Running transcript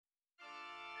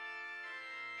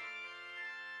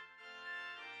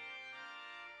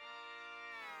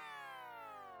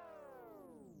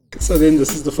So then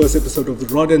this is the first episode of the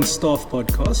Rod and Staff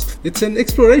podcast. It's an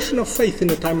exploration of faith in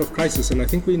a time of crisis, and I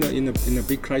think we're in a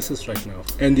big crisis right now.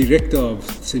 And the rector of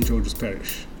St. George's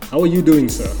Parish. How are you doing,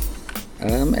 sir?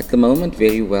 At the moment,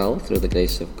 very well, through the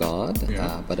grace of God.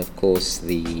 Yeah. But of course,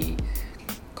 the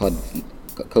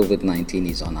COVID-19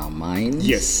 is on our minds.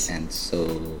 Yes. And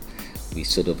so we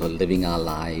sort of are living our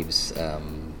lives,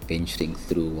 venturing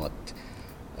through what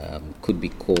could be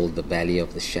called the valley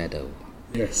of the shadow.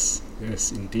 Yes,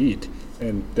 indeed.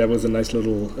 And that was a nice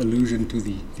little allusion to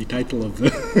the title of the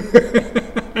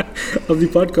of the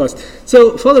podcast.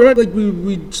 So, Father Rod,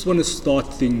 we just want to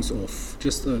start things off.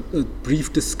 Just a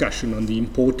brief discussion on the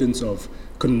importance of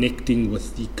connecting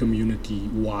with the community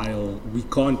while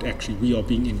we are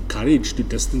being encouraged to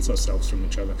distance ourselves from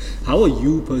each other. How are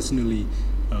you personally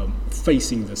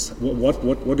facing this?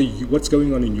 What's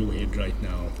going on in your head right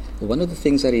now? One of the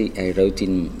things that I wrote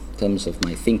in terms of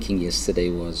my thinking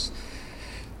yesterday was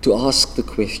to ask the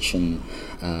question,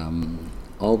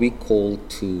 are we called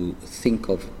to think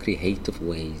of creative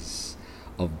ways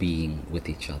of being with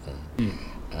each other?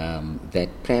 That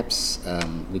perhaps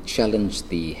would challenge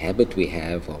the habit we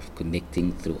have of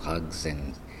connecting through hugs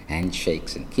and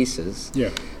handshakes and kisses.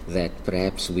 Yeah. That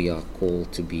perhaps we are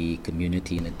called to be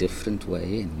community in a different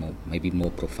way and maybe more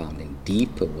profound and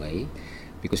deeper way,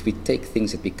 because we take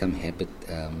things that become habit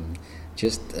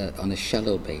just on a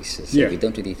shallow basis. Yeah. We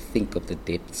don't really think of the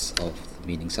depths of the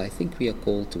meaning. So I think we are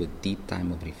called to a deep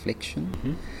time of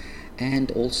reflection and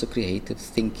also creative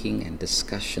thinking and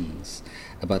discussions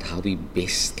about how we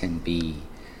best can be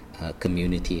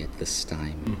community at this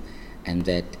time. And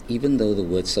that even though the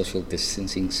word social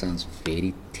distancing sounds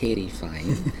very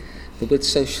terrifying, the word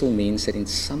social means that in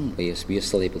some ways we are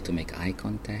still able to make eye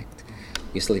contact.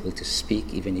 We're still able to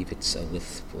speak, even if it's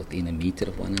within a meter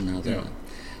of one another. Yeah.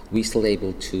 We're still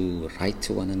able to write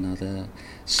to one another.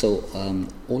 So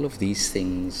all of these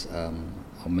things are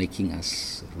making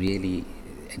us really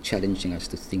and challenging us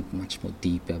to think much more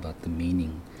deeper about the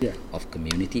meaning of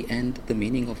community and the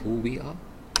meaning of who we are.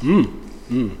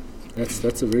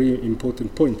 That's a very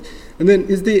important point. And then,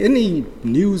 is there any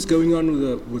news going on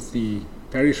with the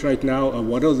parish right now?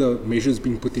 What are the measures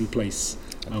being put in place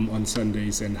on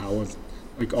Sundays, and how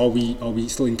are we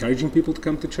still encouraging people to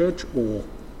come to church, or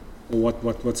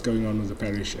what's going on with the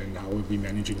parish, and how are we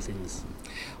managing things?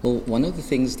 Well, one of the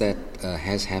things that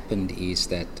has happened is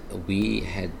that we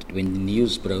had, when the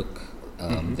news broke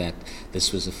that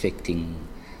this was affecting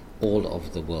all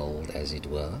of the world, as it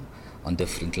were, on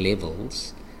different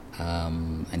levels,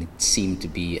 and it seemed to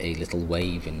be a little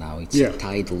wave, and now it's a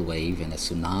tidal wave and a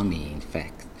tsunami, in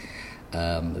fact,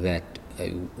 that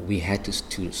we had to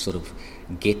sort of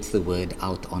get the word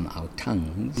out on our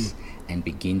tongues and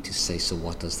begin to say, so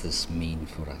what does this mean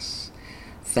for us?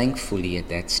 Thankfully, at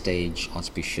that stage,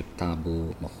 Archbishop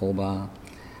Thabo Makgoba,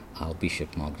 our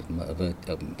Bishop Mark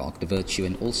de Virtue,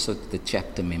 and also the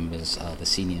chapter members, the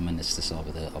senior ministers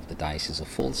of the Diocese of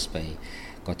False Bay,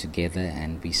 got together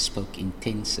and we spoke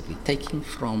intensively, taking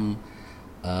from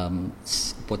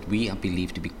what we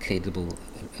believe to be credible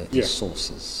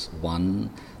sources.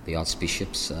 One, the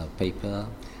Archbishop's paper.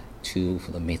 Two,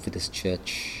 for the Methodist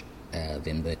Church,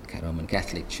 then the Roman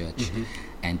Catholic Church,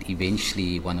 and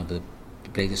eventually one of the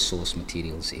greatest source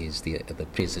materials is the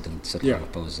President Cyril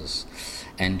Ramaphosa's,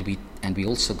 and we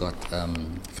also got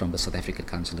from the South African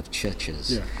Council of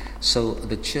Churches. So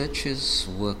the churches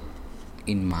were,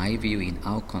 in my view, in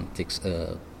our context,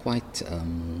 quite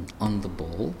on the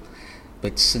ball.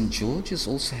 But St. George's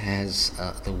also has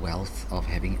the wealth of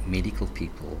having medical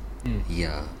people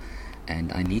here.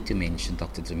 And I need to mention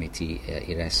Dr. Dimitri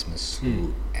Erasmus,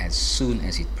 who, as soon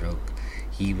as it broke,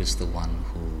 he was the one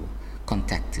who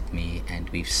contacted me, and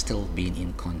we've still been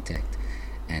in contact.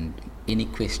 And any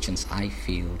questions I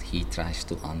field, he tries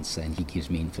to answer, and he gives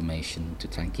me information to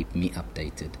try and keep me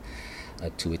updated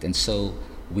to it. And so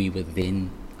we were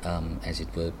then, as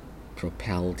it were,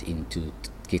 propelled into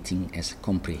getting as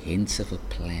comprehensive a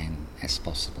plan as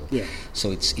possible.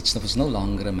 So it was no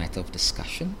longer a matter of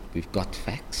discussion. We've got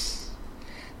facts.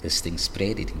 This thing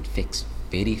spread, it infects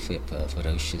very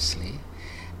ferociously,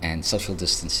 and social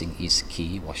distancing is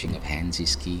key, washing of hands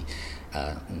is key,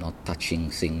 not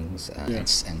touching things,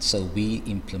 and so we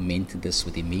implemented this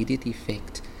with immediate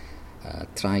effect,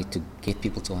 tried to get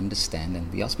people to understand,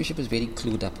 and the Archbishop is very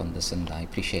clued up on this, and I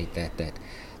appreciate that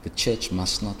the church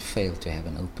must not fail to have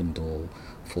an open door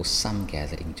for some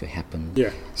gathering to happen,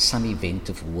 some event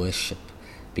of worship,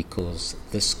 because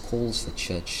this calls the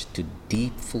church to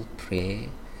deep, full prayer,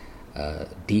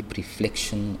 deep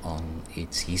reflection on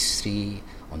its history,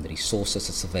 on the resources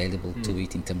that's available to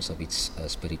it in terms of its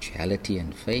spirituality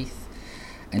and faith,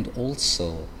 and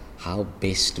also how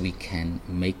best we can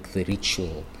make the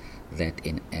ritual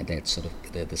that sort of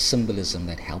the symbolism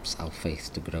that helps our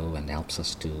faith to grow and helps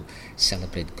us to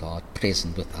celebrate God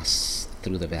present with us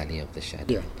through the valley of the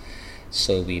shadow. Yeah.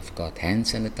 So we've got hand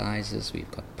sanitizers, we've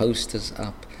got posters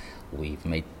up, we've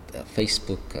made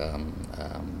Facebook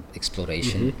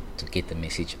exploration to get the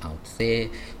message out there.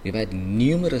 We've had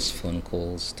numerous phone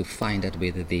calls to find out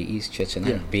whether there is church, and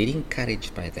I'm very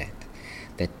encouraged by that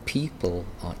people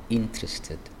are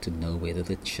interested to know whether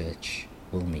the church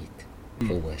will meet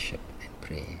for worship and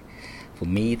prayer. For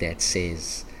me, that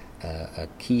says a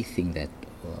key thing that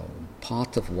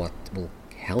part of what will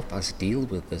help us deal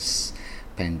with this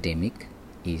pandemic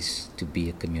is to be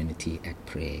a community at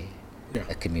prayer,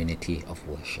 a community of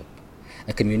worship,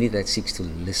 a community that seeks to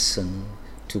listen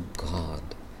to God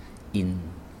in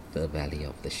the valley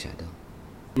of the shadow.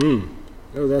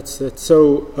 No, that's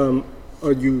so.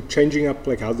 Are you changing up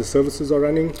like how the services are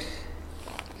running?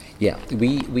 Yeah,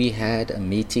 we had a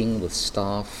meeting with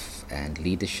staff and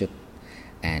leadership,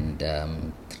 and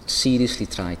seriously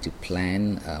tried to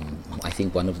plan. I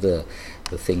think one of the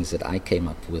things that I came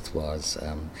up with was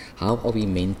how are we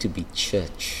meant to be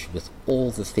church with all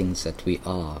the things that we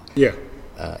are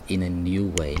in a new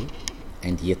way,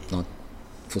 and yet not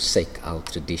forsake our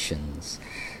traditions.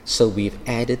 So we've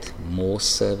added more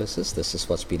services. This is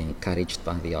what's been encouraged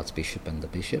by the Archbishop and the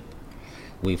Bishop.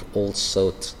 We've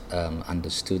also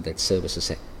understood that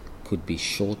services could be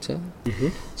shorter.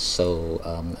 So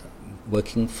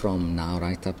working from now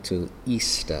right up to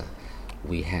Easter,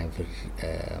 we have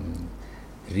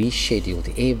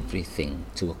rescheduled everything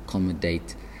to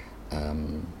accommodate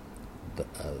the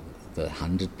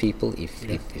 100 people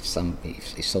if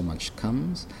so much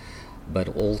comes, but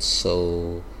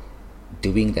also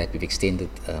doing that we've extended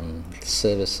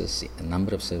services, a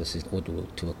number of services, in order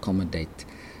to accommodate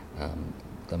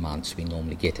the amounts we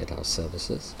normally get at our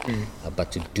services,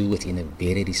 but to do it in a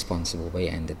very responsible way,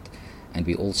 and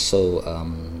we also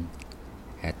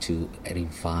had to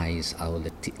revise our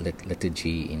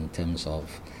liturgy in terms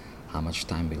of how much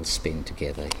time we'll spend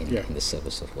together in the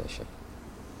service of worship.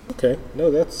 Okay,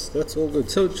 no, that's all good.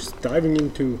 So just diving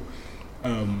into,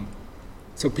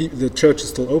 the church is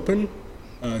still open.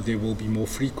 There will be more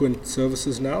frequent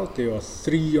services now. There are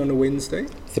 3 on a Wednesday.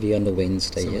 3 on a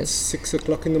Wednesday, so yes. 6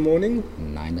 o'clock in the morning.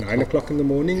 9 o'clock in the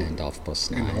morning. And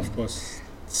 9:30. And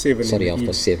 7:30. Sorry,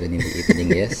 7:30 in the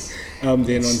evening, yes. Then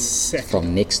on Saturday.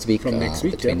 From next week, the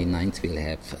 29th,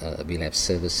 we'll have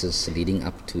services leading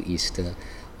up to Easter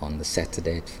on the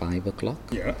Saturday at 5 o'clock.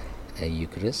 Yeah. A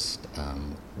Eucharist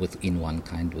in one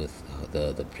kind with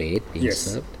the bread being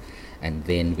served. And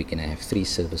then we're going to have 3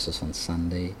 services on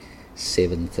Sunday,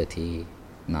 7:30,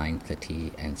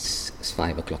 9:30, and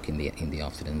 5 o'clock in the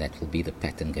afternoon. That will be the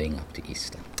pattern going up to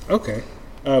Easter. Okay.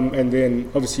 And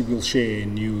then obviously we'll share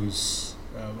news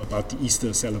about the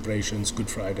Easter celebrations, Good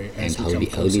Friday, and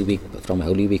Holy Week. From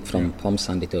Holy Week, from Palm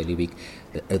Sunday to Holy Week,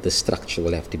 the structure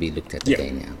will have to be looked at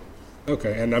again. Yeah.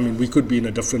 Okay, and I mean we could be in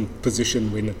a different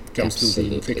position when it comes to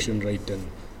the infection rate and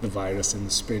the virus and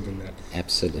the spread and that.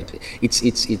 Absolutely. It's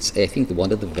I think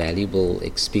one of the valuable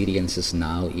experiences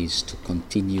now is to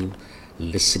continue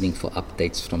listening for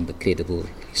updates from the credible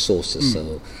sources.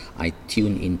 So I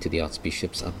tune into the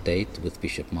Archbishop's update with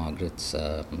Bishop Margaret's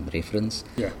reference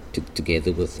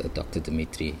together with Dr.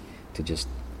 Dimitri to just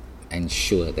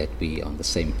ensure that we are on the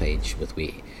same page with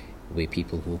where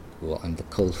people who are on the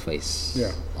cold face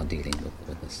are dealing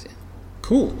with this. Yeah.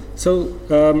 Cool. So,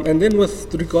 and then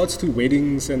with regards to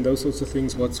weddings and those sorts of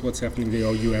things, what's happening there?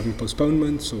 Are you having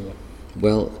postponements or?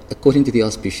 Well, according to the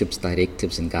Archbishop's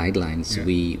directives and guidelines,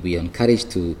 we are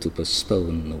encouraged to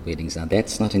postpone weddings. Now,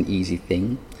 that's not an easy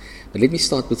thing. But let me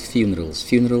start with funerals.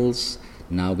 Funerals,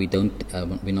 now we're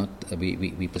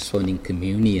postponing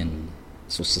communion,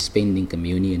 so suspending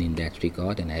communion in that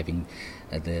regard and having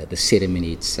the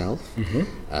ceremony itself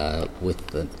with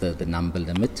the number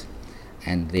limit.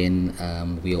 And then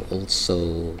we are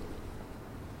also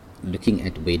looking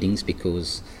at weddings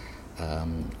because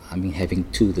I'm having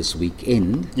 2 this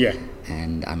weekend. Yeah.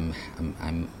 And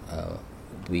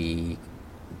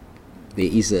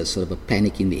there is a sort of a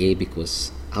panic in the air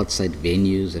because outside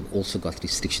venues have also got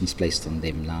restrictions placed on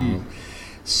them now.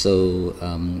 So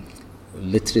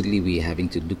literally we're having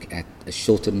to look at a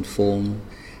shortened form,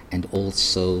 and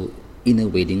also in a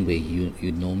wedding where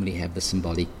you normally have the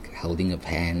symbolic holding of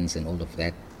hands and all of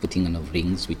that, putting on of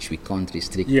rings, which we can't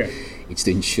restrict. It's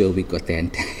to ensure we've got the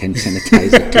hand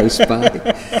sanitizer close by.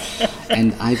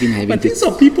 And I've been having. But these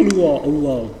are people who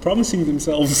are promising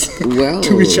themselves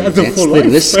to each other that's for the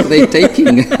life. risk they're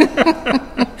taking.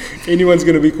 If anyone's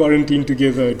going to be quarantined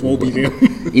together, it will be them.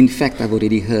 In fact, I've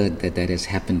already heard that has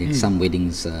happened in some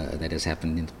weddings. That has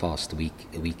happened in the past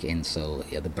weekend. So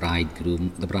the bride,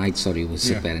 was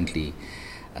apparently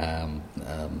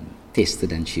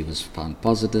tested, and she was found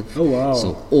positive. Oh wow!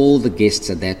 So all the guests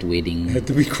at that wedding had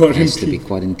to be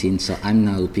quarantined. So I'm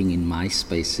now hoping in my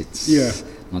space it's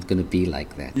not going to be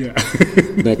like that. Yeah.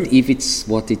 But if it's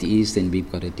what it is, then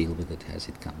we've got to deal with it as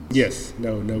it comes. Yes.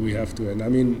 No, we have to. And I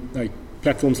mean, like,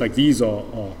 platforms like these are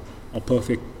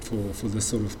perfect for this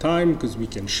sort of time, because we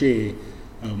can share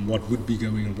what would be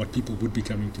going on, what people would be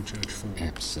coming to church for.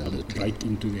 Absolutely. Right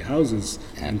into their houses.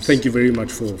 And thank you very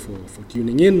much for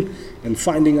tuning in and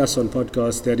finding us on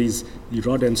podcasts. That is the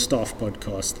Rod and Staff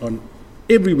podcast on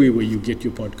everywhere where you get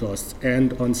your podcasts,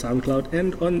 and on SoundCloud,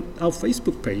 and on our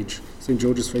Facebook page, St.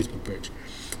 George's Facebook page.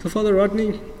 So Father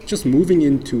Rodney, just moving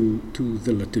into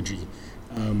the liturgy,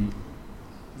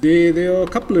 there are a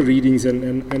couple of readings,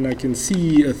 and I can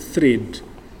see a thread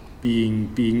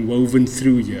being woven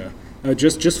through here.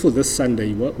 Just for this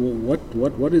Sunday,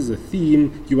 what is the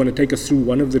theme? You want to take us through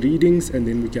one of the readings, and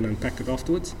then we can unpack it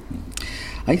afterwards?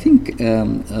 I think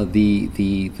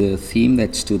the theme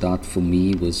that stood out for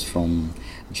me was from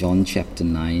John chapter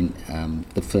 9,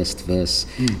 the first verse.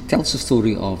 Tells the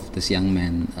story of this young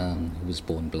man who was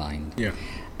born blind. Yeah.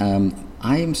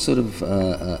 I am sort of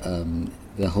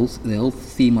the whole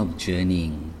theme of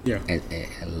journeying,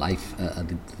 life,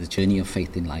 the journey of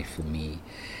faith in life for me,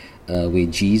 where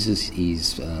Jesus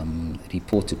is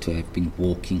reported to have been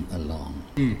walking along.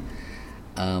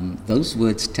 Those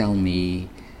words tell me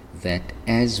that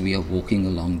as we are walking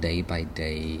along day by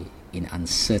day in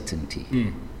uncertainty,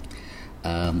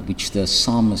 which the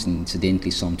psalmist,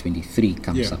 incidentally, Psalm 23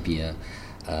 comes up here,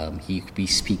 he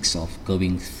speaks of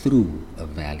going through a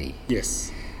valley.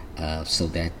 Yes. So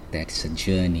that's a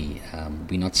journey.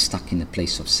 We're not stuck in a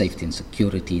place of safety and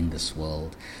security in this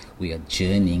world. We are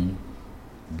journeying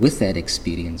with that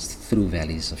experience through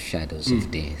valleys of shadows of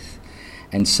death.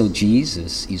 And so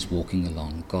Jesus is walking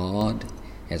along. God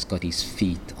has got his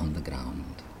feet on the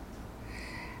ground,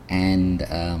 and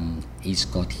he's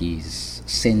got his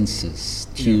senses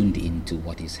tuned into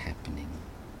what is happening.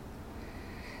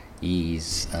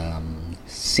 He's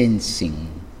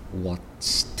sensing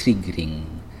what's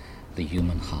triggering the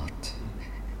human heart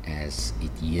as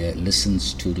it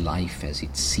listens to life, as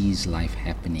it sees life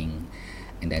happening,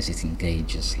 and as it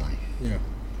engages life. Yeah.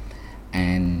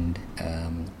 And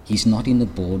he's not in a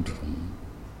boardroom.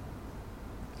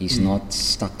 He's not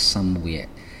stuck somewhere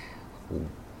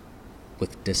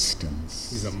with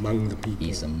distance. He's among the people.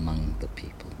 He's among the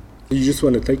people. You just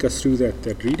want to take us through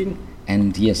that reading?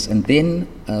 And yes, and then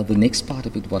the next part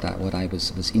of it, what I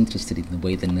was interested in, the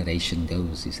way the narration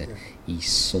goes, is that he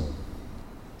saw.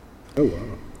 Oh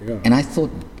wow! Yeah. And I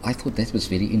thought that was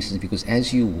very interesting, because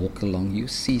as you walk along, you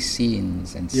see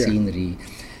scenes and scenery,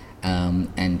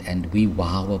 and we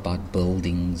wow about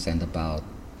buildings and about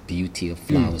beauty of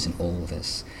flowers and all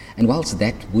this. And whilst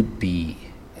that would be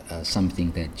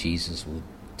something that Jesus would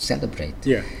celebrate,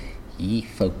 he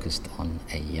focused on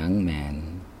a young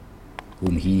man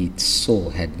whom he saw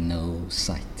had no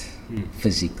sight,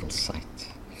 physical sight.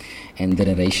 And the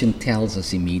narration tells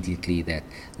us immediately that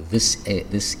this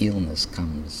illness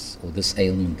comes, or this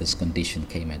ailment, this condition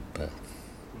came at birth.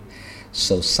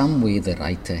 So somewhere the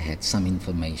writer had some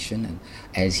information, and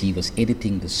as he was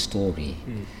editing the story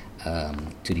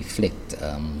to reflect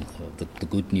the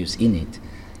good news in it,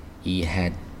 he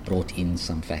had brought in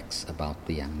some facts about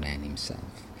the young man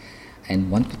himself.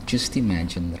 And one could just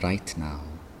imagine right now,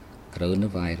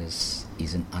 coronavirus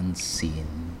is an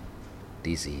unseen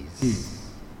disease.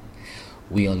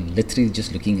 We are literally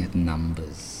just looking at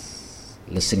numbers,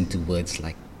 listening to words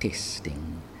like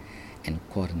testing and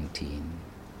quarantine,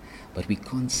 but we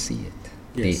can't see it.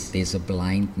 Yes. There's a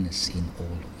blindness in all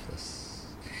of this,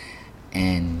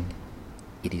 and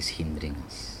it is hindering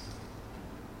us.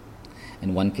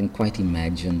 And one can quite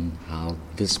imagine how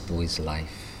this boy's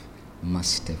life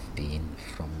must have been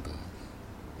from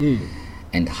birth,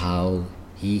 and how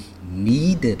he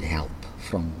needed help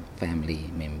from family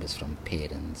members, from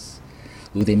parents,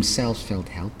 who themselves felt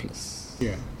helpless.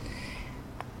 Yeah.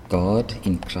 God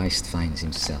in Christ finds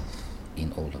himself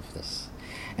in all of this.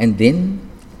 And then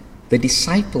the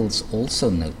disciples also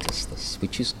notice this,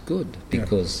 which is good,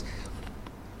 because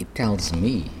it tells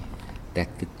me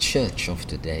that the church of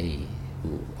today,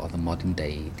 who are the modern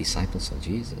day disciples of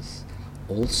Jesus,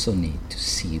 also need to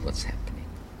see what's happening,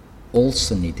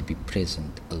 also need to be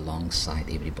present alongside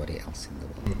everybody else in the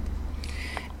world.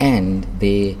 And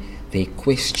they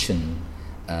question,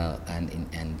 and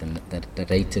the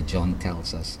narrator John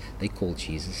tells us, they call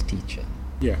Jesus teacher.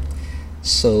 Yeah.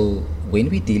 So when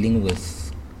we're dealing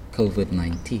with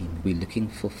COVID-19, we're looking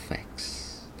for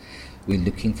facts. We're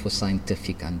looking for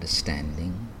scientific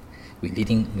understanding. We're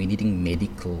needing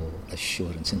medical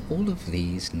assurance. And all of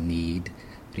these need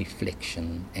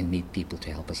reflection and need people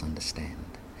to help us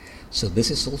understand. So this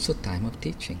is also time of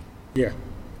teaching. Yeah.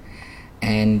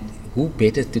 And who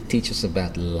better to teach us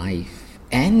about life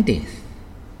and death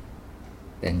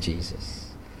than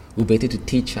Jesus? Who better to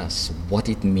teach us what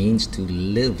it means to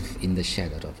live in the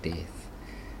shadow of death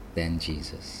than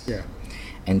Jesus? Yeah.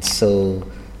 And so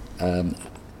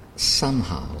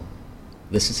somehow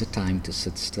this is a time to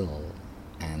sit still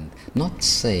and not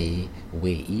say,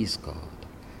 where is God?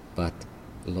 But,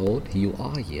 Lord, you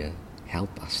are here.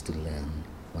 Help us to learn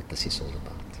what this is all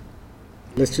about.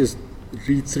 Let's just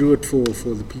read through it for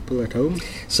the people at home.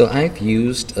 So I've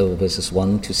used verses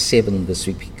 1 to 7 this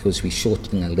week because we're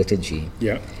shortening our liturgy.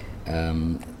 Yeah.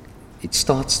 It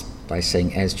starts by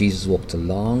saying, as Jesus walked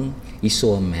along, he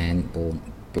saw a man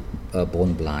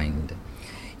born blind.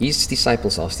 His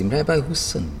disciples asked him, Rabbi, who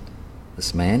sinned,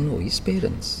 this man or his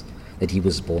parents, that he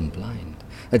was born blind?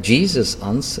 Jesus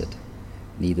answered,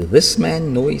 neither this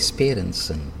man nor his parents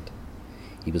sinned.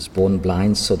 He was born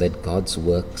blind so that God's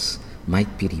works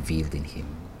might be revealed in him.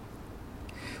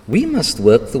 We must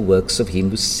work the works of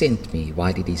him who sent me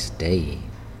while it is day.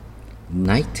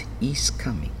 Night is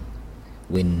coming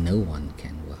when no one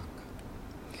can work.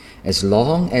 As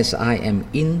long as I am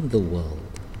in the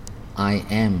world, I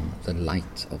am the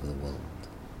light of the world.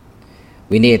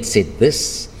 When he had said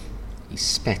this, he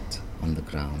spat on the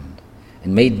ground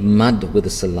and made mud with the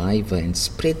saliva and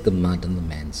spread the mud on the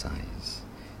man's eyes,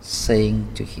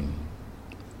 saying to him,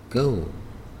 go,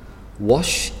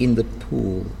 wash in the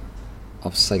pool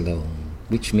of Siloam,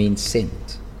 which means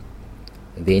sent.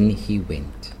 Then he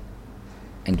went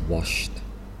and washed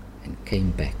and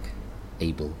came back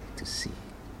able to see.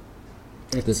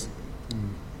 I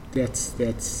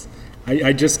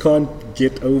just can't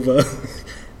get over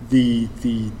the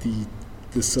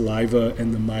saliva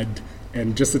and the mud,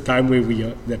 and just the time where we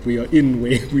are in,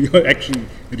 where we are actually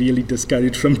really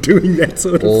discouraged from doing that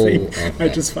sort of thing. Okay. I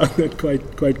just found that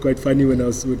quite funny when I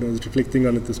was reflecting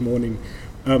on it this morning.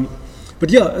 But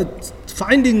yeah,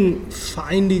 finding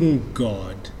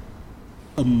God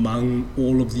among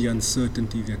all of the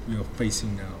uncertainty that we are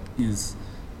facing now is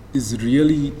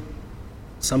really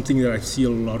something that I see a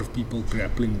lot of people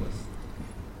grappling with,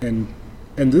 and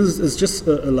this is just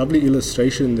a lovely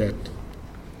illustration that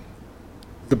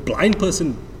the blind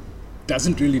person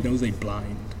doesn't really know they're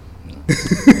blind.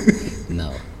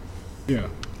 No. Yeah.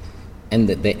 And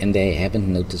they haven't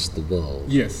noticed the world.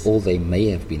 Yes. All they may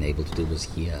have been able to do was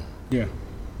hear. Yeah.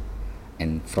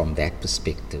 And from that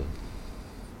perspective,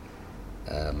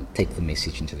 take the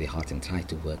message into their heart and try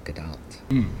to work it out.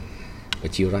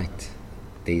 But you're right,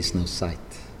 there is no sight.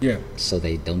 Yeah. So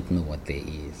they don't know what there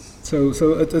is. So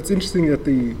it's interesting that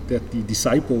the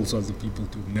disciples are the people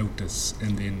to notice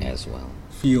and then As well.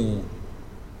 feel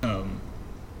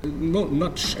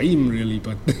not shame really,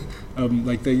 but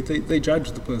like they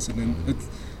judge the person, and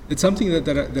it's something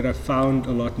that I found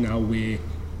a lot now, where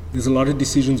there's a lot of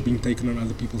decisions being taken on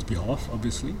other people's behalf,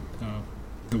 obviously,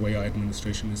 the way our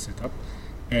administration is set up,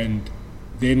 and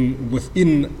then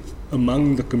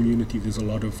among the community there's a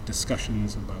lot of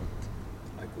discussions about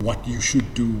what you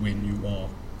should do when you are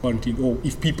quarantined, or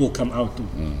if people come out.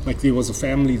 Like there was a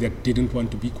family that didn't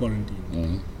want to be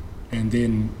quarantined, and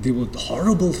then there were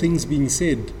horrible things being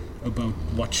said about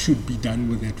what should be done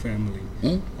with that family.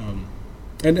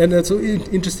 And it's so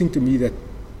interesting to me that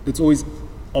it's always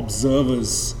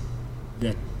observers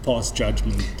that pass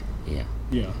judgment.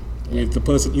 Yeah. Where the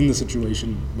person in the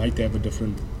situation might have a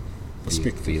different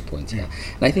perspective. For your point, yeah.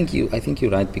 And I think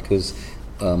you're right, because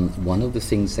one of the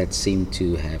things that seem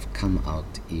to have come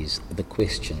out is the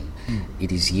question.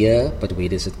 It is here, but where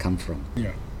does it come from?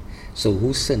 Yeah. So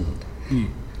who sinned?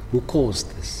 Who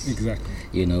caused this?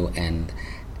 Exactly.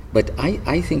 But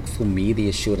I think for me the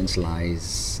assurance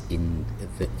lies in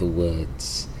the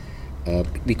words,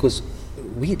 because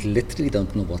we literally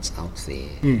don't know what's out there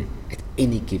at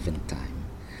any given time.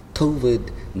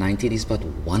 COVID-19 is but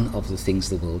one of the things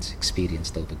the world's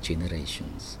experienced over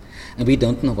generations. And we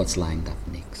don't know what's lined up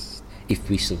next if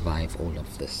we survive all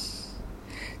of this.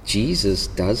 Jesus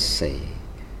does say,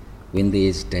 when there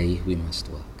is day, we must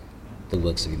work. The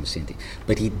works of him who sent him.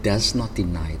 But he does not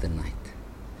deny the night.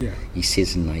 Yeah. He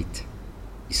says night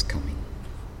is coming.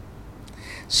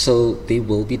 So there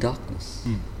will be darkness.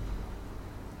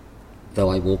 Though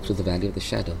I walk through the valley of the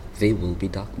shadow, there will be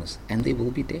darkness, and there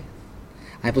will be death.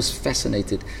 I was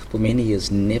fascinated for many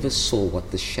years, never saw what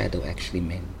the shadow actually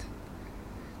meant.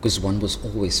 Because one was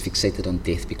always fixated on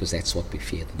death, because that's what we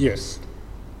fear the most. Yes.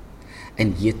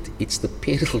 And yet it's the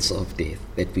perils of death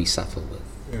that we suffer with.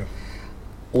 Yeah.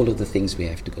 All of the things we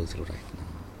have to go through right now.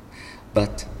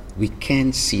 But we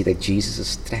can see that Jesus'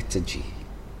 strategy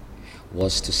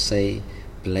was to say,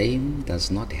 blame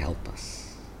does not help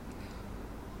us.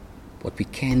 What we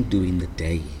can do in the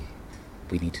day,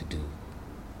 we need to do.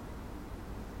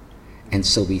 And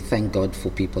so we thank God for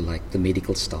people like the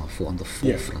medical staff who are on the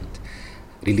forefront,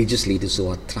 religious leaders who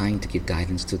are trying to give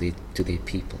guidance to their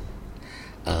people.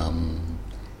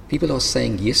 People are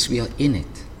saying, yes, we are in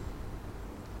it.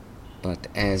 But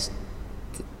as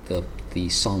the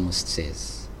psalmist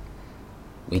says,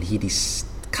 when he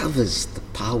discovers the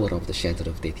power of the shadow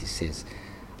of death, he says,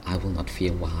 I will not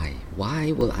fear. Why?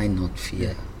 Why will I not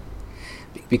fear?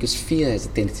 Because fear has a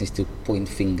tendency to point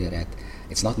finger at,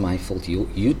 it's not my fault,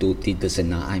 you did this and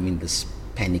now I'm in this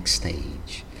panic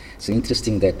stage. It's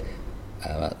interesting that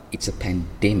it's a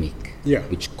pandemic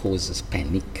which causes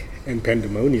panic. And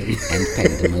pandemonium.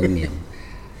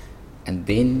 And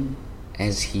then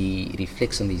as he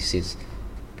reflects on it, he says,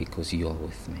 because you are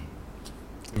with me.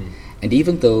 And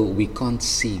even though we can't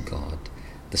see God,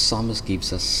 the psalmist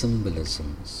gives us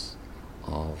symbolisms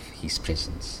of his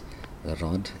presence, the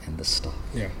rod and the staff.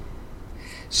 Yeah.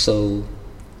 So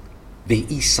there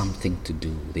is something to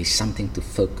do, there's something to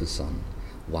focus on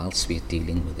whilst we're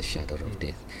dealing with the shadow of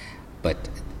death. But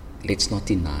let's not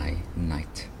deny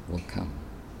night will come.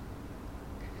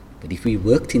 But if we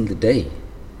worked in the day,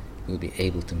 we'll be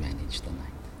able to manage the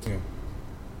night. Yeah.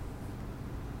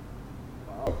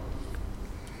 Wow.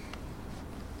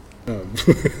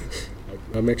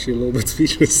 I'm actually a little bit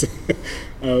speechless.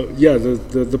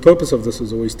 The purpose of this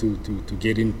was always to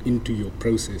get into your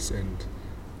process, and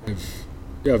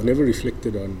I've never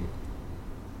reflected on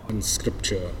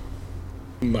scripture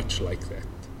much like that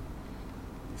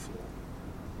before.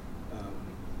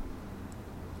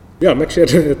 I'm actually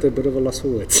at a bit of a loss for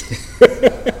words.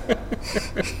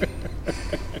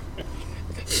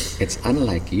 It's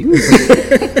unlike you.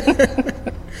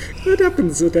 It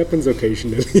happens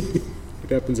occasionally.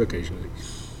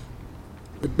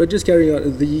 But just carrying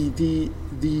on,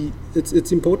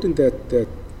 it's important that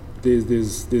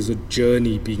there's a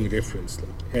journey being referenced,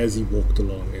 like as he walked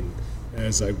along and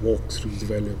as I walked through the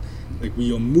valley, like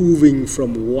we are moving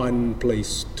from one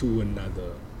place to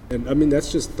another. And I mean,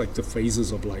 that's just like the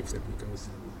phases of life that we go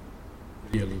through.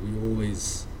 Really,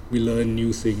 we learn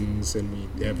new things and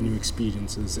we have new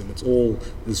experiences, and it's all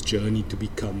this journey to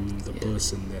become the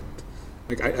person that,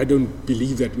 like, I don't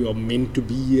believe that we are meant to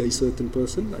be a certain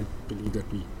person. I believe that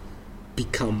we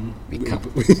become.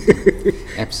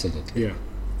 Absolutely. Yeah.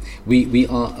 We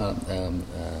are,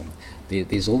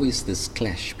 there's always this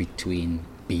clash between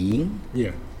being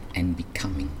and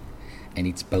becoming, and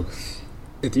it's both.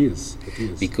 It is.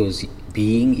 Because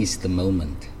being is the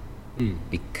moment,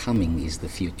 becoming is the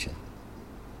future.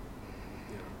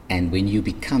 And when you're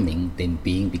becoming, then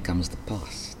being becomes the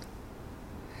past,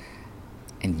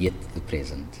 and yet the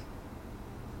present.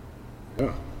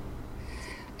 Yeah.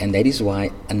 And that is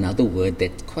why another word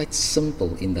that's quite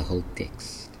simple in the whole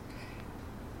text,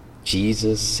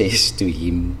 Jesus says to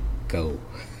him, go.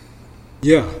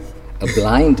 Yeah. A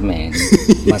blind man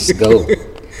must go.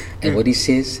 And what he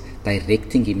says,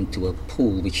 directing him to a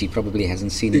pool which he probably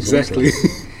hasn't seen in his life.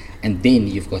 And then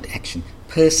you've got action,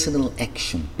 personal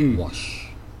action, wash.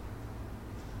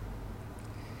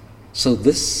 So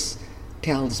this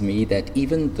tells me that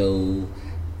even though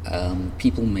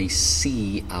people may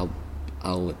see our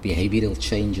behavioral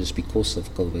changes because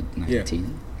of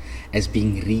COVID-19 as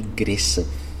being regressive,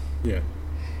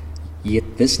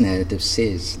 yet this narrative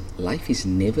says life is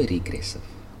never regressive.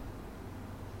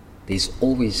 There's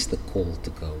always the call to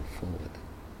go forward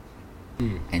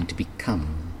and to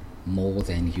become more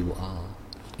than you are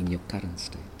in your current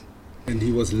state. And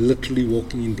he was literally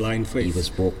walking in blind faith. He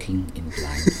was walking in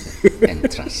blind faith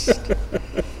and trust,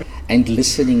 and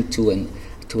listening to an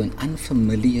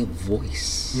unfamiliar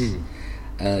voice.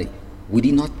 Would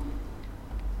he not,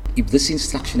 if this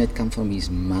instruction had come from his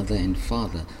mother and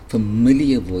father,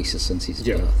 familiar voices since his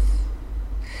birth,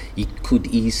 he could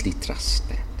easily trust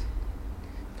that.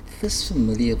 But this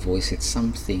familiar voice had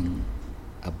something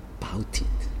about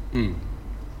it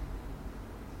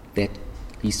that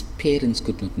his parents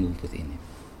could not move within him.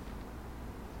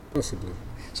 Possibly.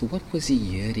 So what was he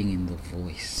hearing in the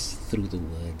voice through the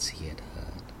words he had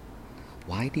heard?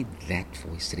 Why did that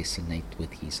voice resonate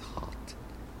with his heart?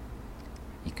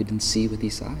 He couldn't see with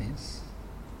his eyes.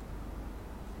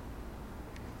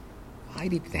 Why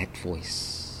did that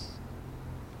voice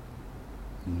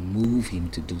move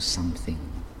him to do something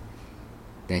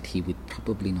that he would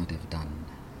probably not have done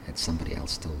had somebody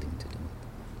else told him to do it?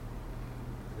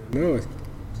 No,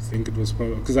 think it was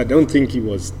because I don't think he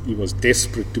was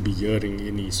desperate to be hearing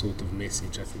any sort of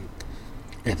message. I think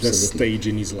at this stage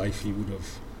in his life he would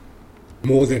have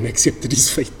more than accepted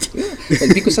his fate.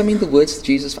 But because the words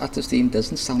Jesus utters to him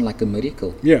doesn't sound like a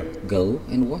miracle. Yeah. Go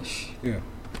and wash. Yeah.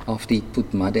 After he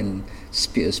put mud and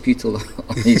sputum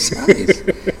on his eyes.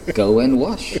 Go and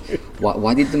wash.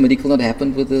 Why did the miracle not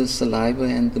happen with the saliva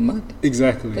and the mud?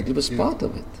 Exactly. But it was part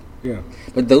of it. Yeah.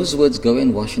 But those words, go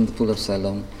and wash in the pool of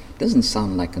Siloam, doesn't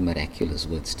sound like a miraculous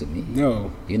words to me.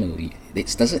 No.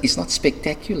 It's not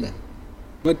spectacular.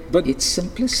 But it's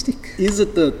simplistic. Is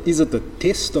it the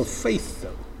test of faith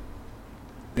though?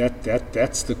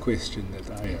 That's the question that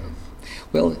I have.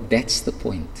 Well, that's the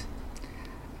point.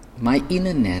 My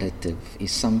inner narrative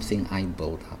is something I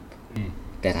build up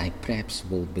that I perhaps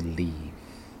will believe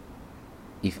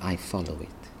if I follow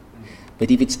it. But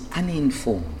if it's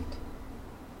uninformed,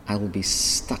 I will be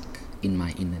stuck in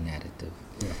my inner narrative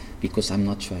because I'm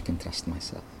not sure I can trust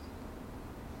myself.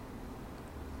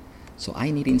 So I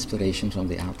need inspiration from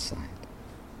the outside.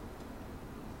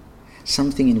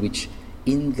 Something in which,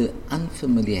 in the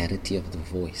unfamiliarity of the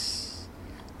voice,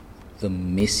 the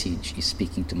message is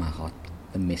speaking to my heart,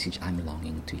 the message I'm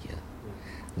longing to hear.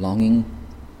 Longing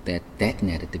that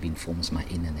narrative informs my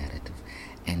inner narrative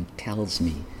and tells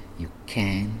me you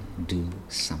can do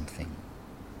something.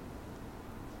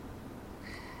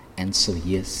 And so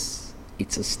yes,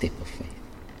 it's a step of faith.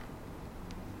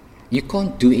 You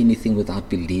can't do anything without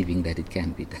believing that it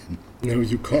can be done. No,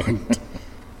 you can't.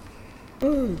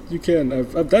 Oh, you can.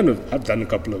 I've done a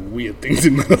couple of weird things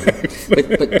in my life.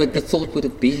 but the thought would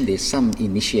have been there. Some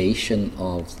initiation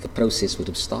of the process would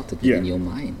have started within your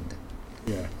mind.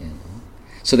 Yeah.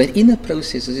 So that inner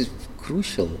process is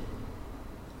crucial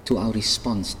to our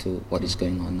response to what is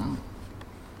going on now.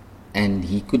 And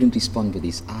he couldn't respond with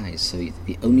his eyes. So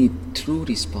the only true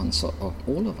response of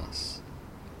all of us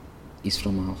is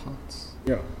from our hearts.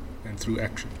 Yeah, and through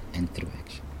action. And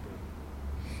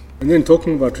then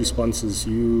talking about responses,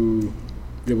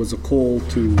 there was a call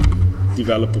to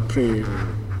develop a prayer,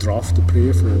 or draft a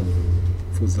prayer for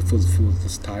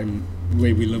this time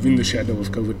where we live in the shadow of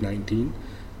COVID-19,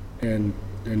 and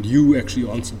you actually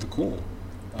answered the call.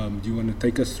 Do you want to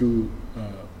take us through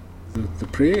the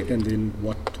prayer and then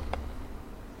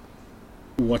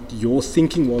what your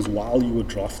thinking was while you were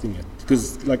drafting it?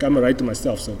 Because I'm a writer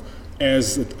myself, so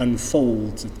as it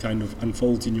unfolds, it kind of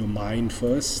unfolds in your mind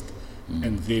first,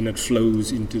 and then it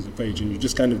flows into the page, and you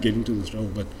just kind of get into this role.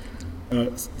 But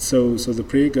so the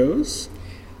prayer goes: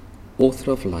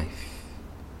 Author of life,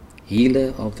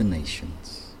 healer of the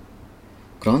nations,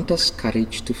 grant us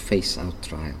courage to face our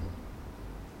trial.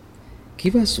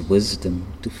 Give us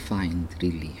wisdom to find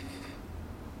relief.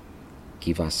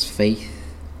 Give us faith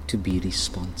to be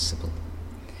responsible,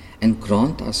 and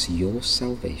grant us your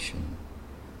salvation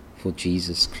for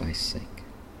Jesus Christ's sake.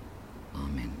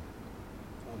 Amen.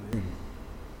 Amen.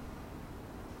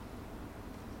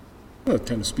 Well, it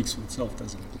kind of speaks for itself,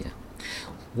 doesn't it? Yeah.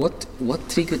 What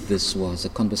triggered this was a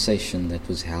conversation that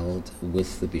was held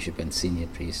with the bishop and senior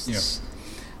priests,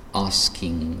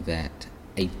 asking that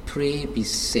a prayer be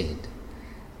said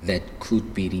that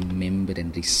could be remembered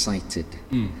and recited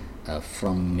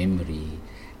from memory,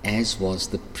 as was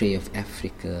the Prayer of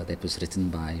Africa that was written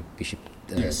by Bishop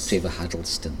Trevor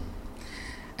Huddleston.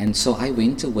 And so I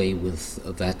went away with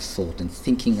that thought and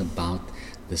thinking about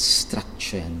the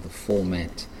structure and the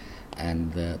format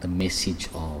and the message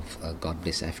of God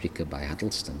Bless Africa by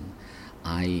Huddleston.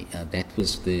 That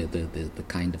was the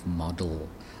kind of model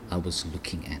I was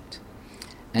looking at.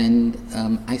 And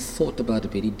I thought about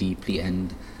it very deeply,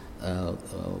 and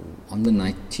on the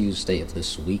night Tuesday of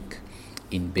this week,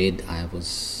 in bed, I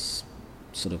was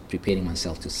sort of preparing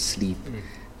myself to sleep,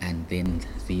 and then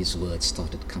these words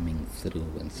started coming through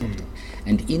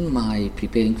and in my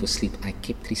preparing for sleep, I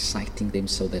kept reciting them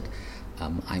so that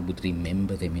I would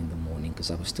remember them in the morning,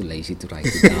 because I was too lazy to write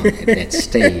it down at that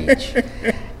stage.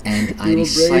 And I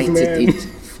recited it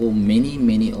for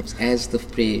many as the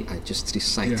prayer. I just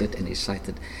recited and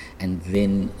recited, and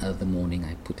then the morning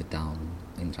I put it down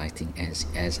in writing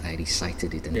as I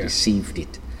recited it and received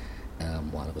it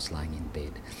while I was lying in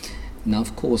bed. Now,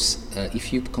 of course,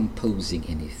 if you're composing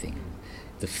anything,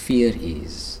 the fear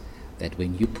is that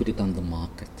when you put it on the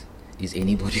market, is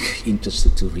anybody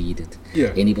interested to read it?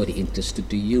 Yeah. Anybody interested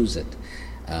to use it?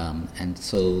 And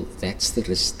so that's the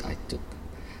risk I took.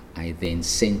 I then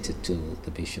sent it to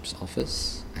the bishop's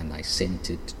office, and I sent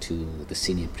it to the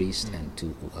senior priest and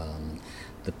to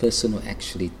the person who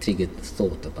actually triggered the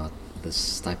thought about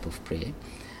this type of prayer.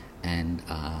 And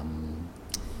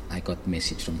I got a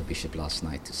message from the bishop last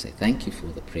night to say thank you for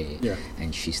the prayer,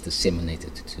 and she's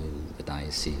disseminated to the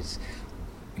diocese.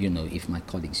 if my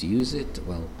colleagues use it,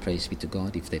 well, praise be to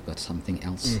God. If they've got something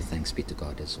else, thanks be to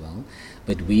God as well.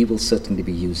 But we will certainly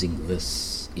be using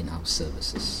this in our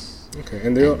services. Okay,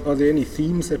 and are there any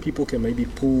themes that people can maybe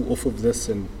pull off of this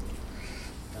and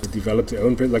develop their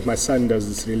own? Like my son does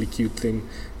this really cute thing.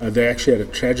 They actually had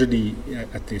a tragedy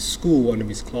at their school. One of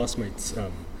his classmates,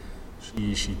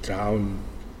 she drowned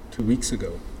 2 weeks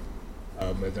ago.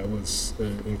 That was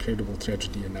an incredible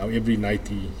tragedy, and now every night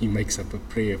he makes up a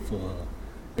prayer for her.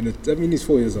 And he's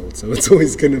 4 years old, so it's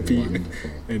always going to be,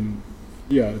 and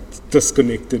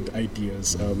disconnected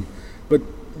ideas. But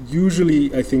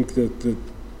usually, I think that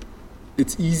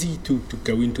it's easy to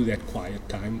go into that quiet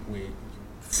time where you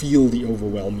feel the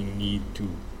overwhelming need to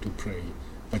pray,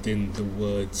 but then the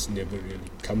words never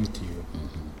really come to you.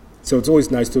 So it's always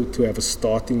nice to have a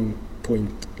starting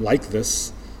point like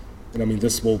this. And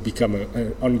this will become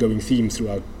an ongoing theme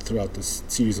throughout this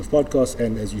series of podcasts,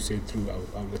 and as you said, through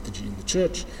our liturgy in the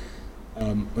church.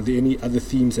 Are there any other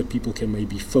themes that people can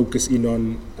maybe focus in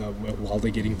on while they're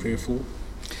getting prayerful?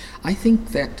 I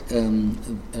think that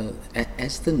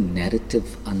as the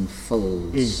narrative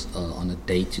unfolds on a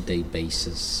day-to-day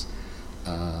basis,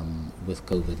 with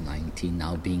COVID-19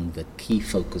 now being the key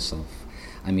focus of,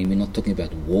 we're not talking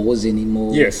about wars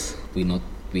anymore. Yes.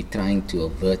 We're trying to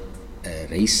avert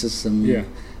racism. Yeah.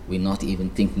 We're not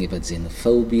even thinking about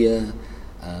xenophobia,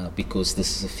 because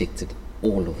this has affected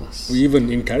all of us. We're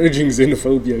even encouraging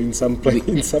xenophobia in some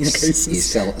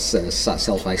cases.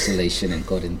 Self-isolation and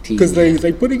quarantine. Because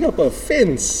they're putting up a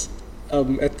fence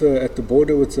at the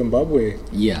border with Zimbabwe.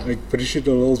 Yeah. Like Patricia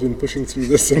Delor's been pushing through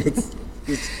this, and it's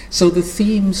so the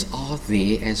themes are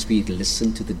there as we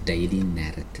listen to the daily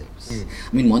narratives.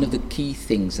 One of the key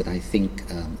things that I think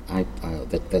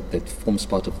that forms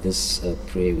part of this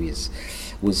prayer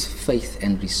was faith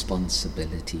and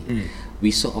responsibility. We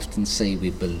so often say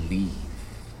we believe,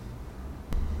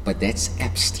 but that's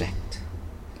abstract.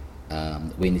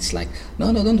 When it's like,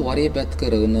 no, don't worry about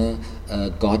Corona,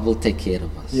 God will take care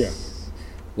of us. Yeah.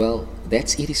 Well,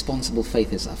 that's irresponsible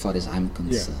faith as far as I'm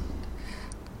concerned. Yeah.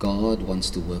 God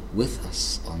wants to work with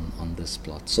us on this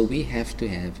plot. So we have to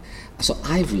have... So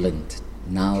I've learned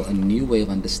now a new way of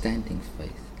understanding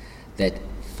faith. That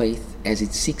faith, as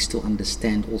it seeks to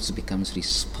understand, also becomes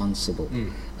responsible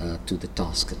to the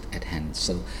task at hand.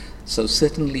 So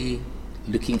certainly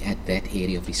looking at that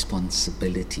area of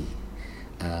responsibility,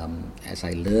 as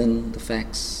I learn the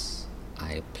facts,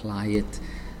 I apply it,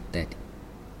 that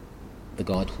the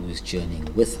God who is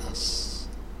journeying with us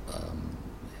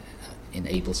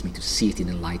enables me to see it in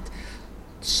a light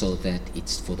so that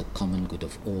it's for the common good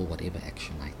of all, whatever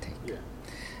action I take. Yeah.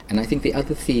 And I think the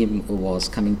other theme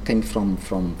came from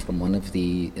one of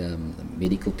the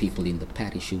medical people in the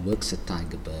parish who works at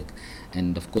Tygerberg,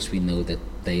 and of course we know that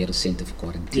they are a centre for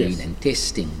quarantine and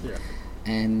testing. Yeah.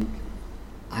 And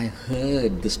I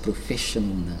heard this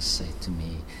professional nurse say to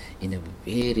me in a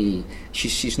very...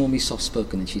 She's normally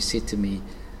soft-spoken, and she said to me,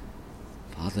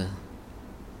 "Father,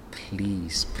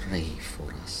 please pray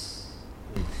for us."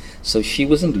 So she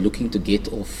wasn't looking to get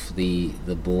off the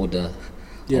border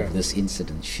of this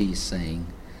incident. She's saying,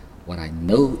 what I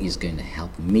know is going to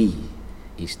help me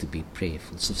is to be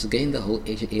prayerful. So it's again the whole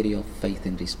area of faith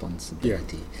and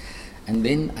responsibility. Yeah. And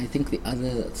then I think the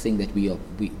other thing that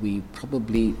we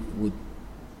probably would...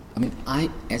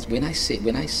 when I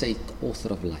say author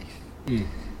of life,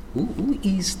 who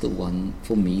is the one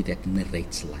for me that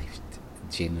narrates life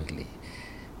generally?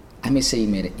 I may say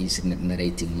he's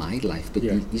narrating my life, but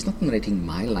he's not narrating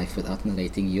my life without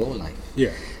narrating your life.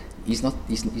 Yeah. He's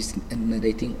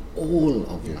narrating all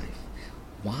of life.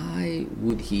 Why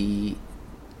would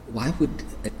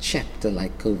a chapter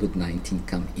like COVID-19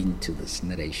 come into this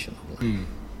narration of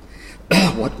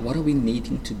life? What are we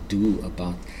needing to do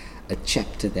about a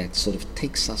chapter that sort of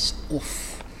takes us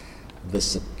off the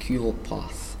secure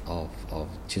path of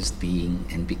just being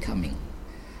and becoming?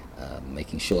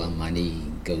 Making sure our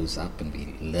money goes up and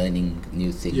we're learning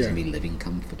new things and we're living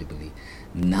comfortably.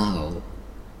 Now,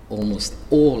 almost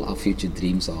all our future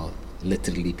dreams are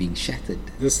literally being shattered.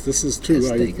 This is true.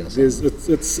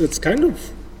 It's kind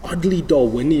of oddly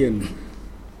Darwinian,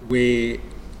 where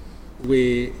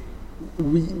we're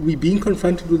being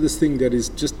confronted with this thing that is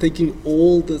just taking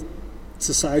all the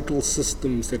societal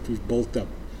systems that we've built up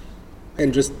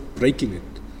and just breaking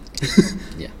it.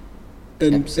 Yeah.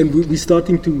 And we're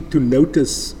starting to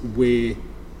notice where,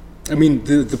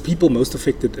 the people most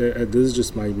affected, this is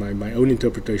just my own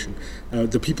interpretation,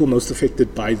 the people most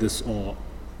affected by this are,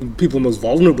 people most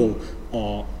vulnerable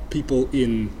are people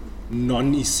in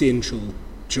non-essential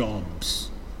jobs.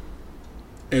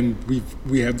 And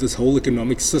we have this whole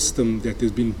economic system that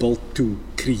has been built to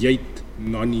create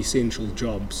non-essential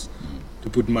jobs to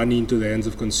put money into the hands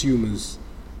of consumers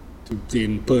to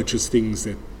then purchase things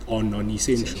that are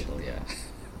non-essential. Yeah.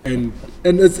 And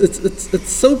it's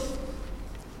so.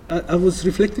 I was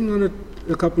reflecting on it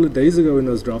a couple of days ago when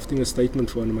I was drafting a statement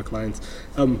for one of my clients.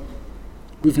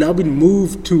 We've now been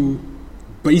moved to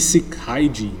basic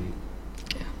hygiene.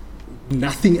 Yeah.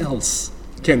 Nothing else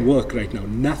can work right now.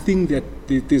 Nothing that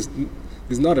there's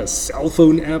not a cell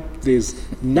phone app. There's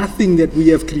nothing that we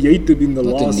have created in the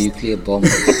Not last. a nuclear bomb.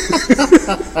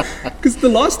 Because the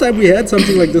last time we had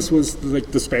something like this was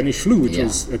like the Spanish flu, which Yeah.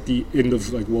 was at the end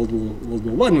of like World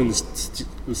War I, when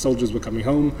the soldiers were coming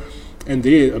home, and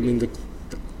there, I mean, the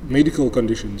medical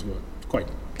conditions were quite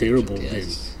terrible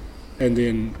Yes. then. And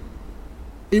then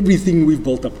everything we've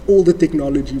built up, all the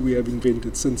technology we have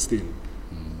invented since then,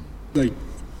 like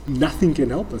nothing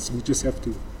can help us. We just have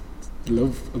to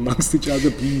live amongst each other,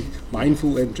 be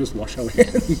mindful, and just wash our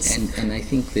hands. And I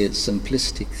think the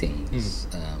simplistic things,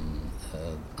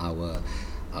 our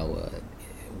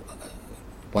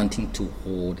wanting to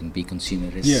hoard and be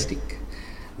consumeristic,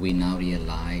 we now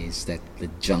realize that the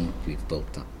junk we've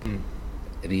built up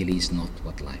really is not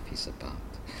what life is about.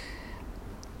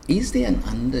 Is there an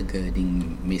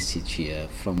undergirding message here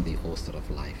from the author of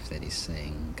life that is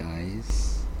saying,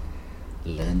 guys,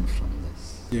 learn from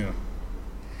this? Yeah.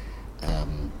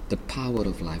 The power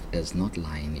of life does not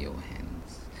lie in your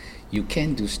hands. You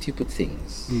can do stupid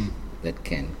things that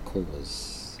can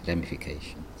cause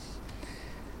ramifications.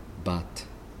 But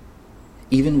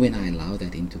even when I allow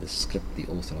that into the script, the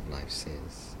author of life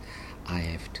says, I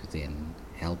have to then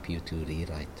help you to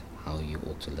rewrite how you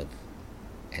ought to live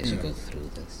as you go through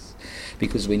this.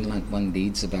 Because when one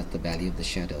reads about the valley of the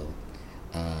shadow,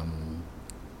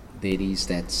 there is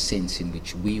that sense in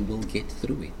which we will get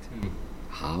through it.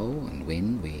 How and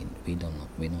when, we don't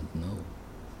know.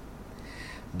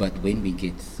 But when we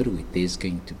get through it, there's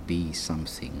going to be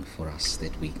something for us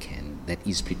that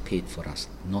is prepared for us,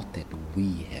 not that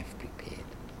we have prepared.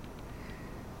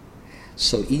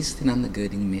 So is there an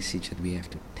undergirding message that we have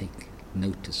to take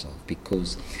notice of?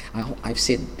 Because I've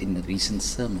said in the recent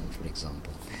sermon, for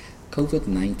example,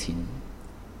 COVID-19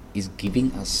 is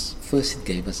giving us, first it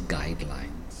gave us guidelines.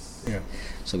 Yeah.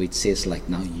 So it says like,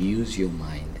 now use your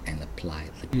mind and apply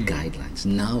the guidelines.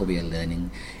 Now we are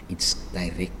learning it's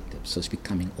directive, so it's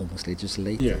becoming almost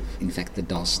legislative. Yeah. In fact, the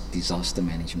Disaster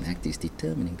Management Act is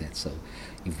determining that. So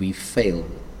if we fail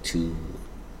to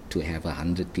have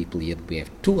 100 people here, we have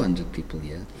 200 people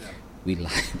here, we're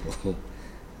liable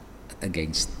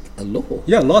against a law.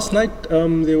 Yeah, last night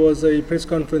there was a press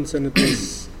conference and it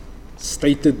was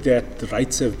stated that the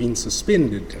rights have been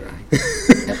suspended. Right.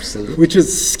 Absolutely. Which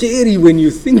is scary when you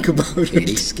think about it.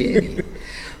 Very scary.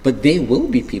 But there will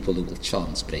be people who will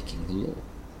chance breaking the law,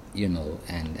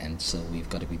 and so we've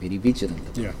got to be very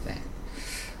vigilant about that.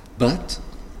 But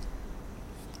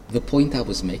the point I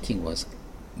was making was,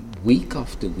 week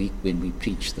after week when we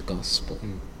preach the gospel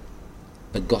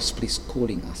is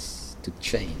calling us to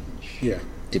change,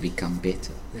 to become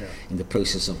better in the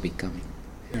process of becoming.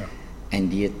 Yeah.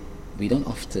 And yet we don't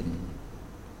often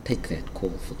take that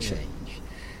call for change.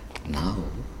 Now,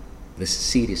 this is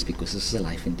serious because this is a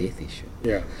life and death issue.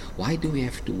 Yeah. Why do we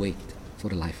have to wait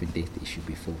for a life and death issue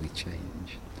before we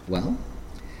change? Well,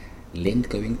 Lent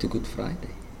going to Good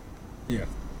Friday. Yeah.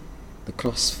 The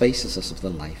cross faces us of the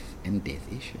life and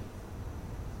death issue.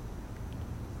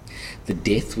 The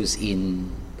death was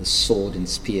in the sword and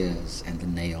spears and the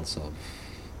nails of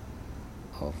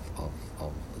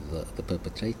the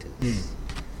perpetrators.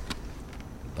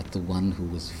 But the one who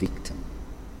was victim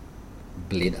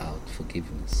bled out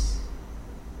forgiveness,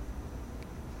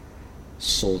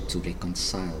 sought to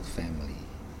reconcile family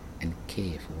and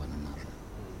care for one another.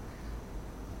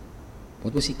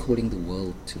 What was he calling the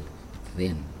world to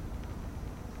then?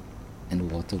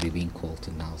 And what are we being called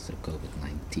to now through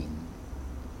COVID-19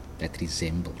 that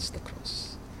resembles the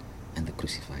cross and the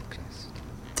crucified Christ?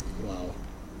 Wow.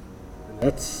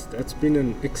 That's been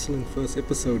an excellent first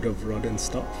episode of Rod and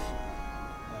Staff.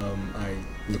 I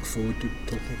look forward to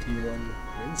talking to you on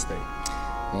Wednesday.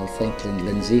 Well, thank you,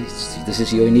 Lindsay. This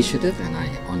is your initiative, and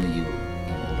I honor you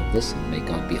in all of this, and may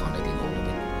God be honored in all of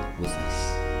it with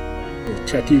us. We'll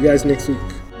chat to you guys next week.